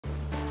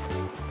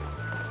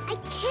I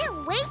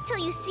can't wait till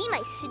you see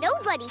my snow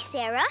buddy,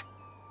 Sarah.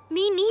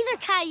 Me neither,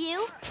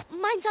 Caillou.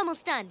 Mine's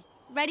almost done.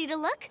 Ready to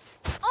look?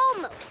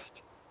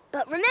 Almost.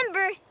 But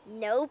remember,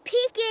 no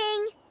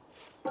peeking.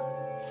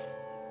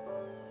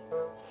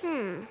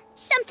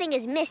 Something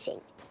is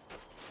missing.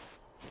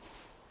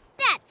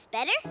 That's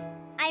better.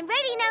 I'm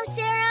ready now,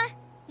 Sarah.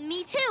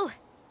 Me too.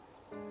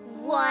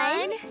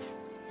 1,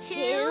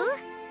 2,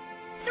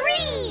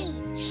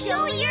 3!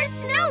 Show me your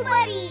snow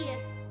buddy!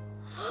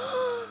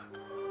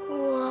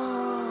 Whoa.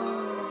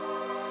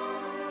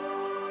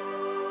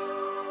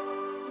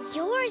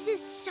 Yours is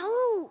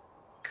so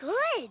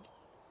good.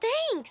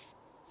 Thanks.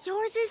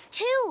 Yours is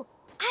too.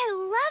 I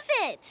love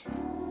it.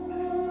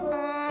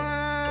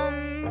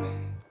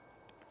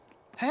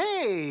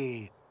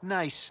 Hey,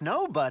 nice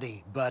snow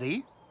buddy,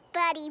 buddy.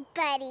 Buddy.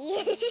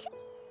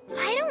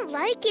 I don't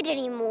like it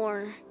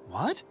anymore.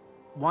 What?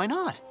 Why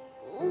not?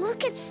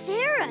 Look at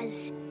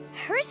Sarah's.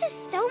 Hers is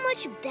so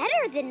much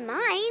better than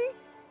mine.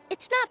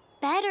 It's not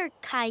better,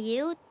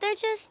 Caillou. They're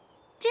just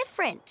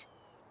different.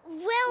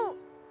 Well,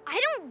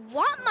 I don't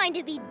want mine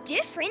to be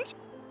different.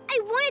 I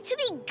want it to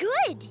be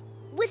good.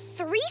 With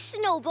 3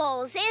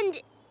 snowballs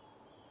and...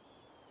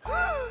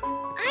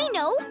 I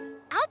know.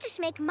 I'll just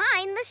make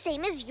mine the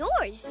same as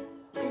yours.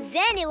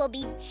 Then it will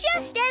be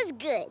just as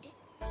good.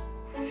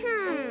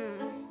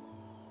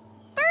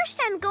 First,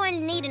 I'm going to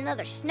need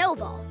another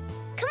snowball.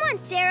 Come on,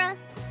 Sarah.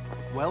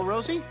 Well,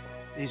 Rosie,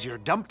 is your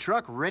dump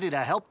truck ready to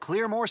help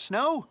clear more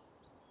snow?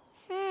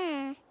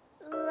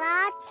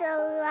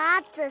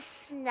 Lots of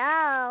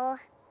snow.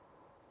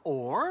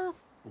 Or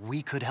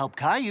we could help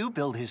Caillou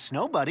build his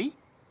snow buddy.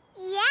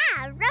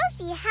 Yeah,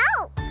 Rosie,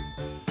 help!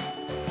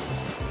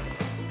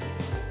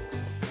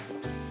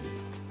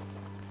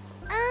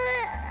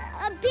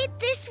 A bit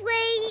this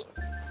way,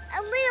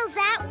 a little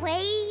that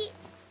way.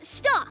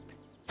 Stop.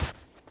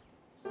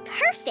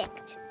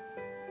 Perfect.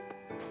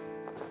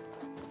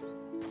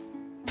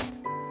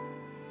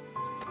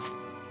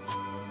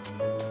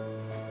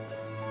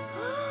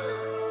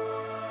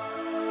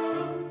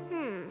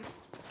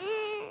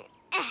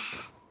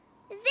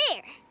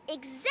 There,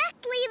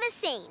 exactly the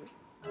same.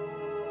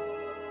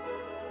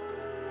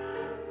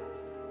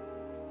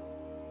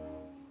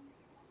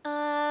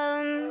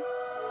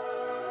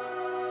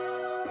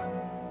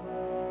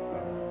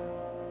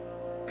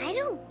 I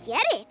don't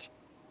get it.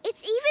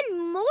 It's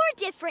even more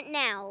different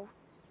now.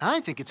 I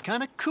think it's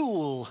kind of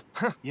cool.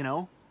 You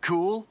know,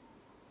 cool.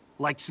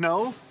 Like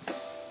snow.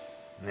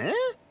 Eh?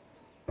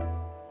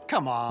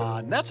 Come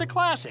on, that's a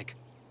classic.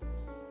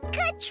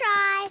 Good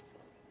try.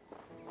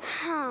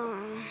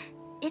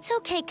 It's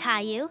okay,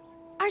 Caillou.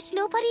 Our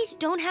snow buddies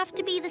don't have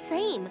to be the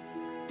same.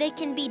 They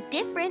can be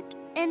different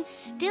and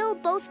still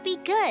both be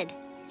good.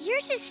 You're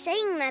just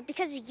saying that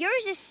because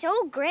yours is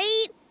so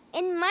great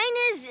and mine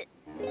is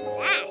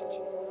that.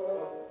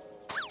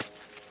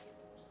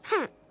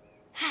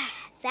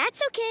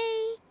 That's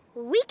okay.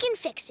 We can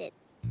fix it.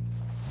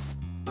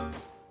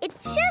 It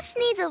just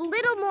needs a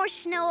little more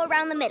snow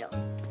around the middle.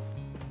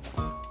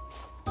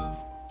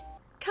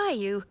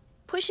 Caillou,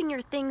 pushing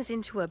your things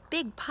into a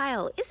big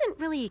pile isn't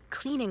really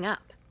cleaning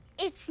up.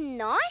 It's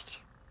not?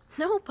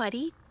 No,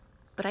 buddy.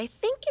 But I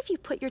think if you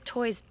put your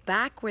toys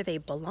back where they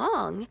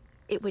belong,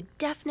 it would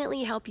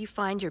definitely help you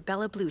find your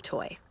Bella Blue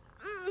toy.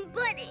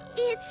 But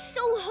it's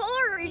so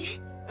hard.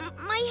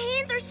 My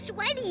hands are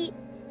sweaty,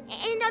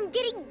 and I'm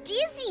getting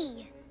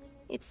dizzy.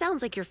 It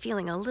sounds like you're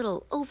feeling a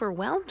little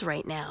overwhelmed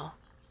right now.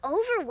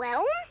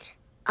 Overwhelmed?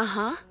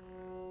 Uh-huh.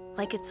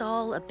 Like it's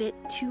all a bit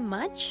too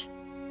much?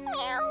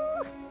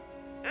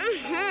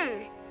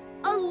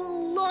 A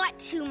lot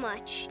too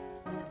much.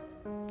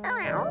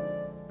 I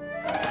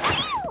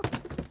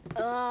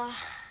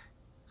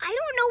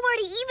don't know where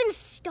to even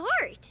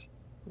start.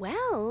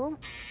 Well...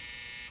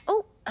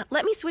 Oh,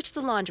 let me switch the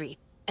laundry,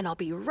 and I'll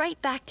be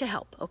right back to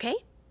help, okay?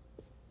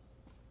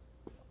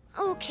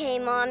 Okay,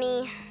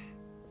 Mommy.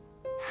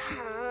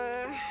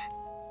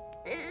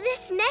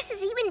 This mess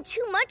is even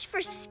too much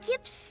for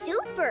Skip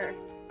Super.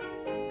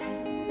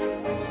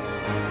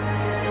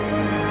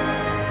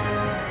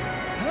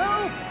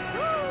 Help!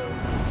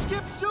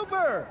 Skip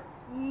Super!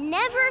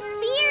 Never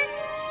fear,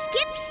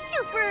 Skip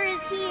Super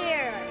is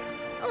here.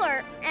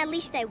 Or at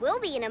least I will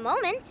be in a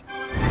moment.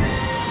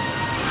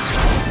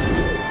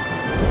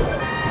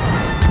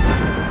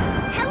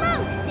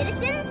 Hello,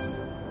 citizens.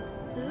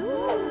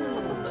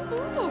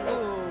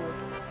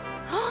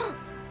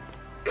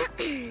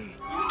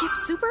 Skip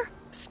Super,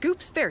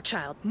 Scoops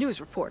Fairchild, news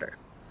reporter.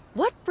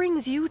 What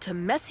brings you to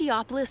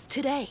Messiopolis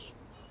today?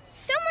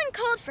 Someone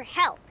called for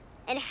help,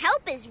 and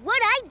help is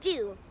what I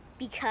do.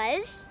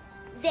 Because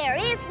there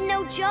is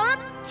no job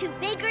too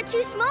big or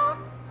too small,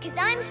 because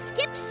I'm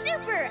Skip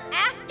Super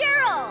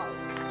after all.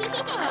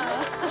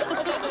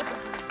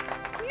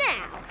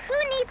 Now, who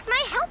needs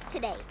my help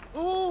today?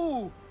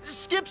 Ooh,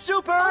 Skip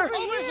Super!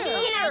 Can I get a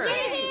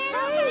hand?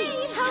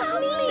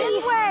 Help me!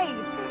 This way!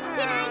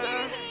 Can I get a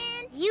hand?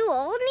 You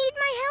all need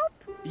my help?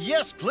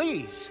 Yes,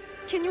 please.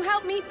 Can you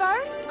help me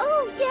first?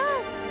 Oh,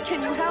 yes.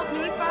 Can you help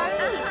me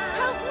first?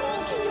 Help me.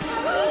 Can you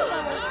help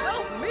me first?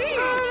 Help me!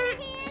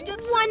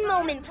 One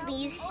moment,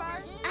 please.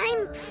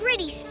 I'm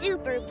pretty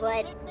super,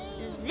 but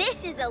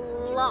this is a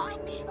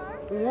lot.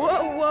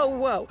 Whoa, whoa,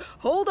 whoa.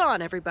 Hold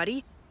on,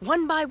 everybody.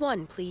 One by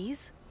one,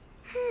 please.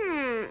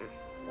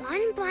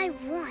 One by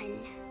one.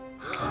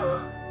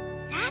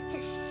 That's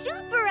a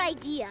super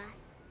idea.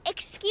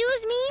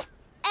 Excuse me,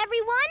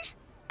 everyone?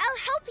 I'll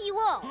help you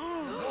all.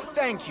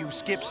 Thank you,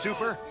 Skip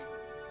Super.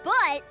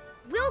 But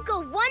we'll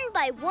go one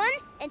by one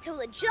until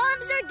the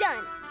jobs are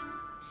done.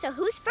 So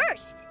who's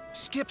first?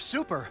 Skip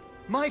Super,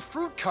 my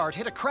fruit cart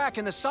hit a crack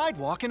in the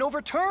sidewalk and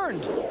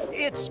overturned.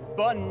 It's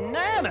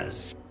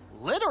bananas,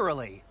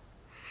 literally.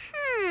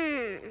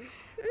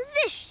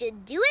 This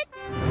should do it.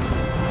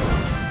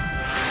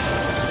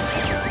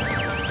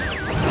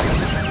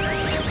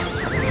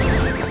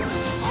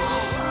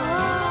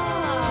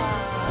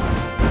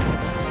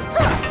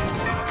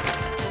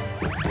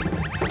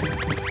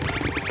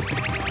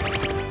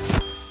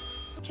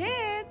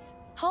 Kids,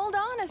 hold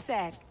on a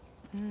sec.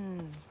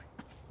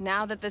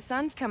 Now that the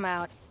sun's come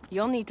out,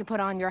 you'll need to put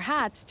on your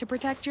hats to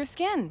protect your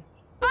skin.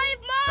 I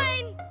have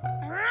mine!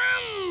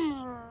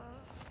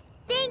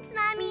 Thanks,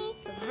 Mommy.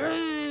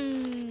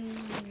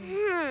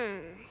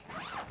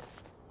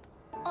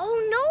 Oh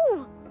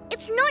no!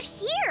 It's not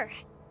here!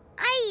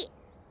 I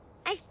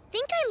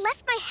think I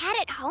left my hat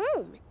at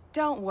home.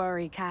 Don't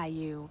worry,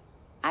 Caillou.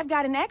 I've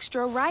got an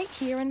extra right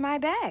here in my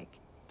bag.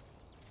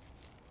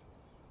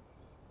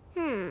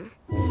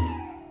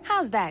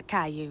 How's that,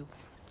 Caillou?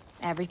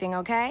 Everything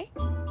okay?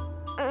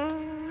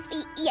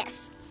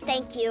 Yes,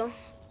 thank you.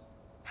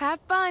 Have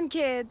fun,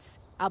 kids.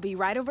 I'll be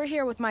right over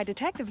here with my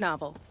detective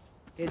novel.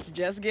 It's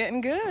just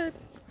getting good.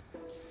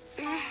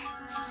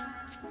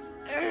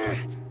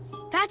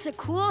 That's a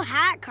cool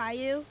hat,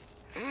 Caillou.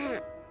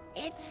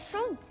 It's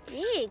so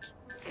big.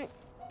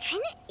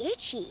 Kinda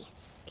itchy.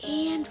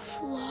 And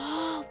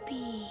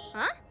floppy.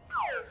 Huh?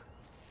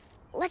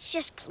 Let's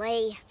just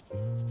play.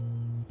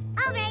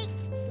 All right,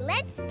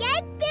 let's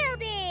get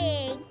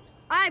building.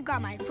 I've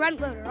got my front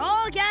loader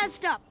all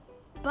gassed up,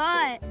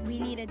 but we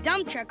need a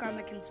dump truck on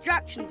the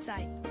construction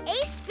site.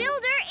 Ace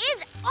Builder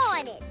is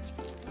on it.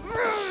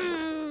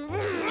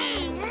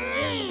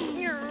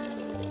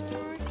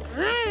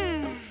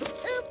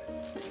 Oop.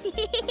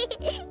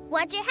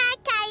 Watch your hat,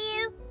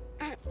 Caillou.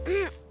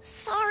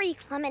 Sorry,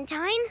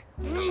 Clementine.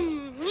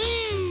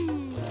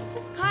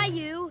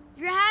 Caillou,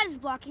 your hat is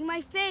blocking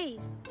my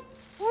face.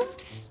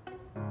 Oops.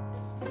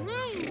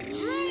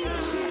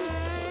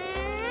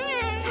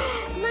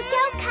 Look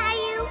out,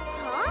 Caillou.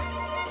 Huh?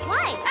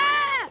 Why?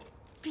 Ah!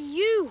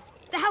 Phew!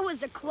 That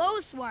was a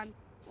close one.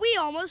 We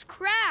almost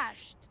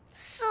crashed.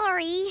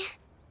 Sorry.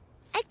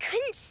 I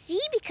couldn't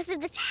see because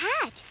of this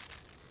hat.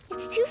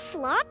 It's too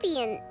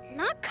floppy and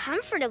not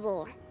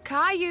comfortable.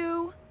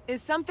 Caillou,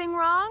 is something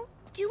wrong?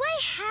 Do I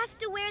have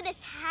to wear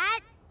this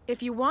hat?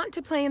 If you want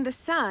to play in the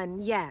sun,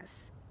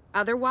 yes.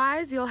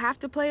 Otherwise, you'll have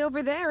to play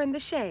over there in the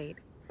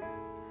shade.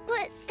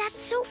 But that's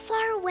so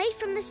far away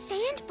from the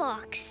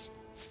sandbox.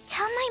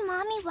 Tell my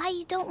mommy why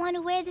you don't want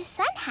to wear the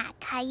sun hat,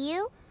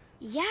 Caillou.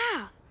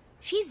 Yeah,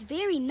 she's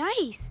very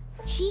nice.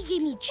 She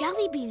gave me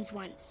jelly beans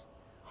once.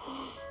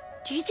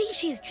 Do you think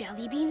she has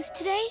jelly beans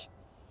today?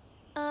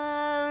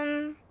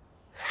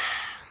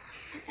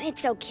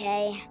 It's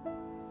okay.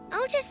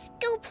 I'll just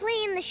go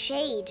play in the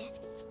shade.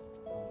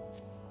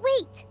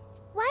 Wait,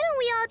 why don't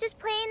we all just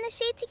play in the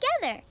shade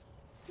together?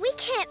 We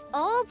can't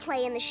all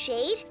play in the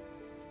shade.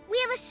 We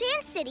have a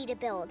sand city to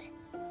build.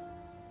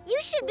 You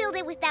should build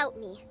it without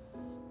me.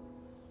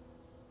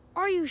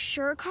 Are you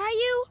sure,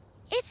 Caillou?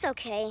 It's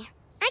okay.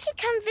 I could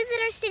come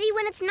visit our city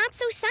when it's not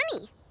so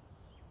sunny.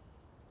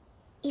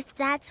 If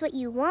that's what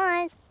you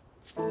want.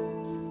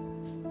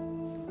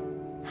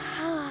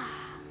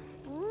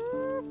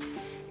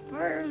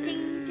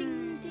 Ding